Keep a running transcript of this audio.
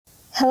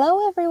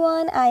Hello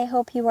everyone, I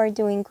hope you are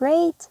doing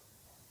great.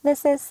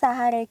 This is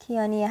Sahara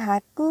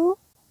Kiyoniyahaku,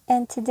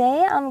 and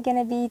today I'm going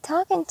to be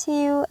talking to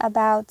you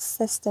about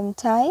system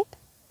type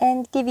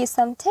and give you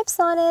some tips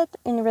on it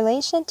in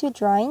relation to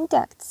drawing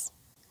ducts.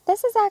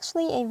 This is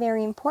actually a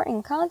very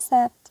important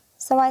concept,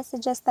 so I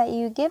suggest that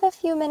you give a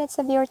few minutes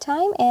of your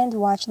time and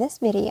watch this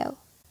video.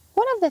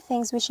 One of the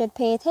things we should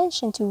pay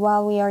attention to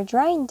while we are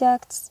drawing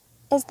ducts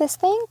is this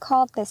thing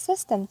called the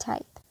system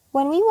type.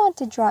 When we want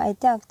to draw a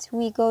duct,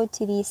 we go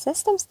to the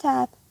Systems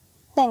tab,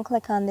 then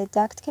click on the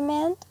Duct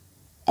command,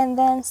 and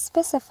then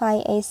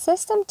specify a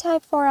system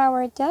type for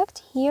our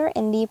duct here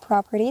in the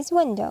Properties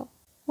window.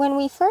 When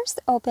we first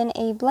open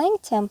a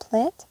blank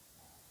template,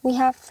 we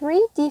have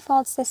three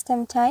default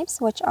system types,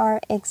 which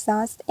are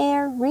Exhaust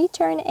Air,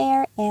 Return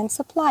Air, and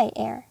Supply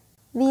Air.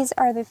 These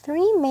are the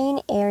three main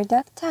air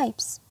duct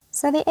types.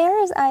 So the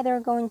air is either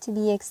going to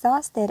be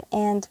exhausted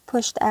and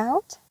pushed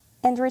out,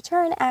 and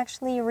return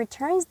actually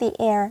returns the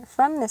air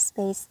from the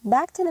space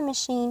back to the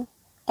machine,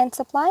 and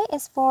supply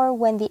is for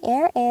when the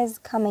air is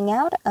coming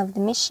out of the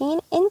machine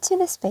into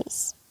the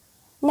space.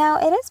 Now,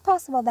 it is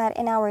possible that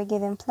in our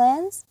given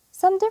plans,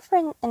 some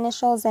different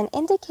initials and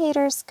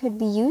indicators could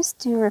be used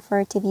to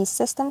refer to these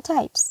system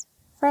types.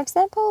 For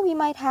example, we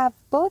might have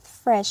both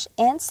fresh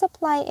and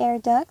supply air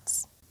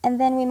ducts, and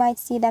then we might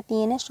see that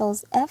the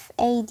initials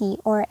FAD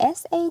or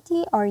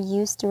SAD are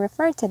used to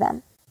refer to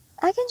them.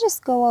 I can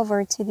just go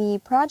over to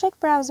the project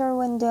browser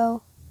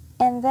window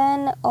and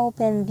then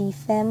open the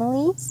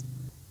families,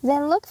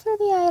 then look through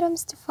the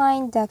items to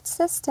find duct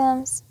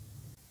systems.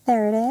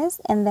 There it is,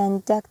 and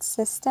then duct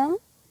system.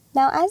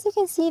 Now, as you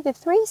can see, the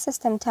three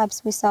system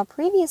types we saw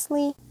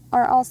previously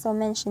are also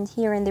mentioned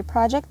here in the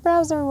project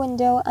browser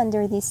window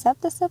under the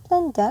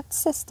subdiscipline duct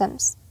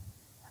systems.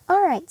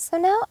 Alright, so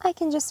now I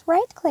can just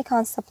right-click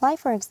on supply,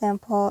 for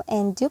example,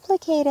 and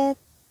duplicate it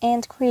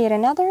and create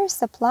another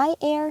supply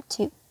air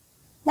 2.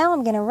 Now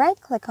I'm going to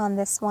right-click on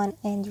this one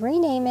and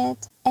rename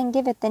it and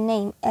give it the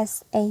name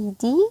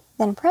SAD,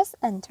 then press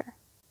enter.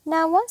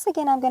 Now once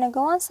again I'm going to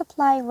go on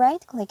supply,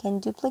 right-click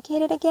and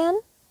duplicate it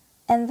again,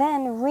 and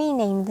then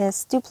rename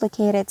this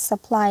duplicated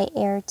supply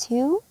air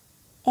 2,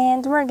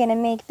 and we're going to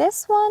make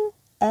this one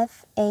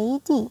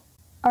FAD.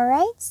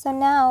 Alright, so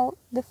now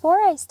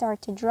before I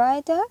start to draw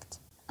a duct,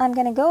 I'm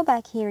going to go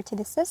back here to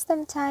the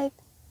system type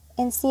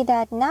and see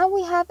that now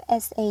we have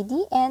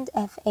SAD and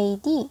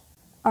FAD.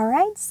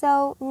 Alright,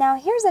 so now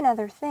here's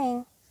another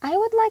thing. I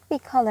would like the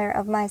color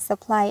of my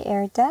supply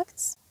air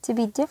ducts to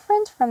be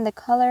different from the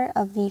color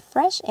of the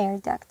fresh air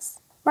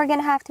ducts. We're going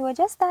to have to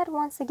adjust that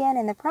once again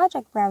in the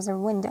project browser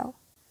window.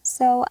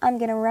 So I'm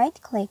going to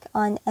right-click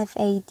on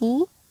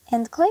FAD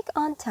and click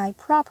on Type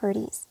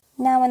Properties.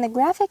 Now in the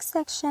graphics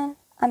section,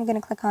 I'm going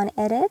to click on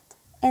Edit,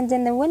 and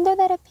in the window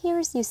that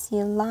appears you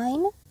see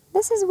Line.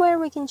 This is where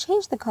we can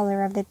change the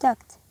color of the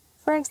duct.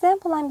 For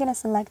example, I'm going to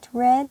select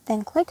red,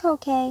 then click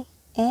OK,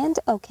 and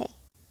OK.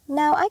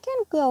 Now I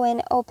can go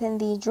and open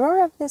the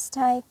drawer of this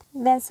type,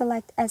 then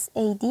select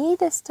SAD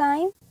this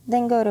time,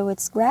 then go to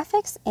its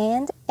graphics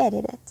and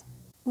edit it.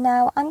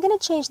 Now I'm going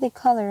to change the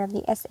color of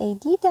the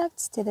SAD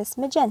ducts to this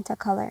magenta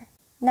color.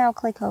 Now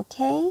click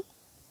OK,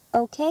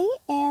 OK,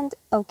 and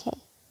OK.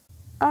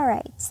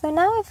 Alright, so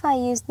now if I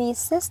use the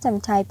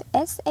system type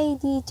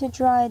SAD to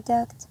draw a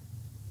duct,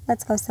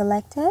 let's go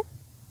select it.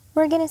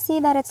 We're going to see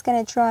that it's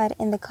going to draw it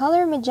in the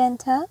color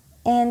magenta.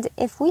 And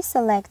if we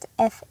select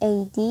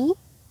FAD,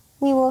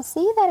 we will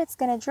see that it's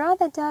going to draw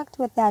the duct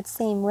with that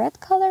same red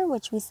color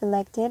which we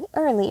selected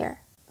earlier.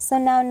 So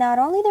now not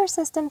only their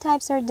system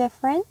types are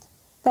different,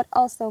 but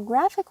also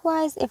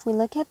graphic-wise, if we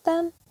look at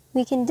them,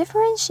 we can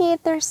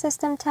differentiate their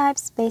system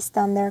types based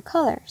on their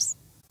colors.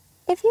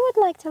 If you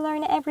would like to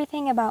learn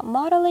everything about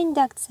modeling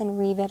ducts in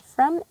Revit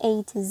from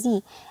A to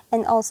Z,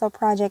 and also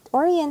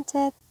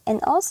project-oriented, and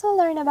also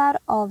learn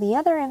about all the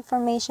other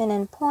information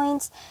and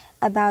points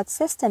about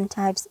system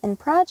types in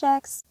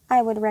projects,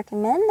 I would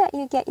recommend that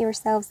you get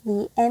yourselves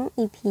the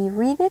MEP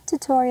Revit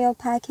tutorial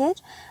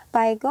package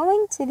by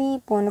going to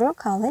the Bunro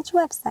College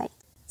website.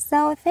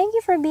 So thank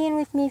you for being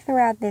with me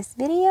throughout this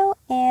video,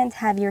 and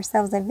have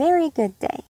yourselves a very good day.